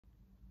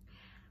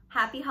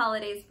Happy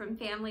holidays from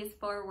Families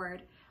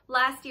Forward.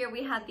 Last year,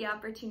 we had the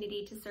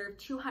opportunity to serve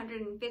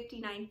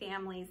 259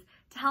 families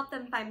to help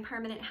them find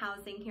permanent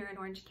housing here in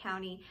Orange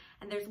County.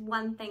 And there's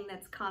one thing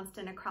that's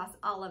constant across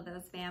all of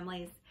those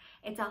families.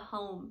 It's a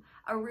home,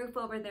 a roof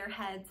over their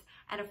heads,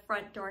 and a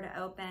front door to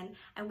open.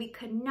 And we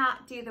could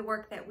not do the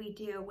work that we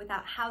do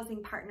without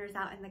housing partners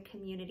out in the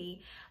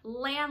community,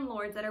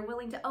 landlords that are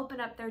willing to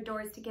open up their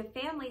doors to give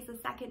families a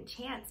second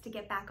chance to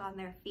get back on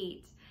their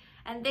feet.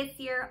 And this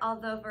year,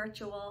 although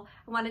virtual,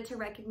 I wanted to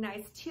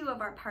recognize two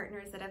of our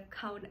partners that have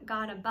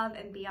gone above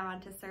and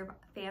beyond to serve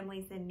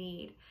families in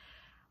need.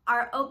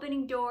 Our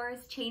Opening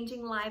Doors,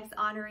 Changing Lives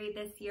honoree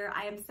this year,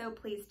 I am so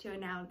pleased to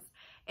announce,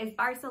 is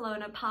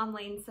Barcelona Palm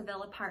Lane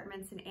Seville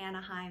Apartments in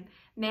Anaheim,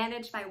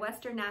 managed by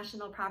Western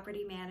National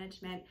Property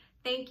Management.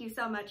 Thank you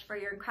so much for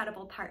your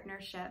incredible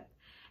partnership.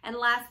 And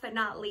last but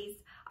not least,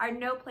 our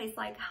No Place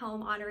Like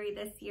Home honoree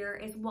this year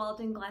is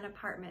Walden Glen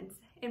Apartments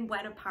in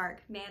Weta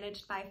Park,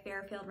 managed by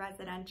Fairfield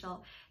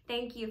Residential.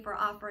 Thank you for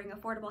offering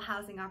affordable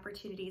housing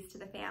opportunities to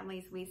the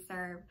families we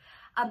serve.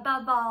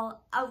 Above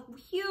all, a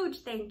huge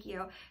thank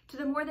you to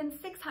the more than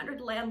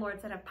 600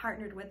 landlords that have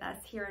partnered with us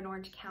here in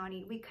Orange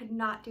County. We could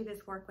not do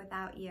this work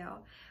without you.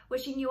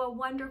 Wishing you a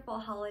wonderful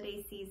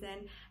holiday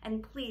season,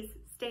 and please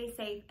stay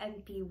safe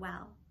and be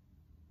well.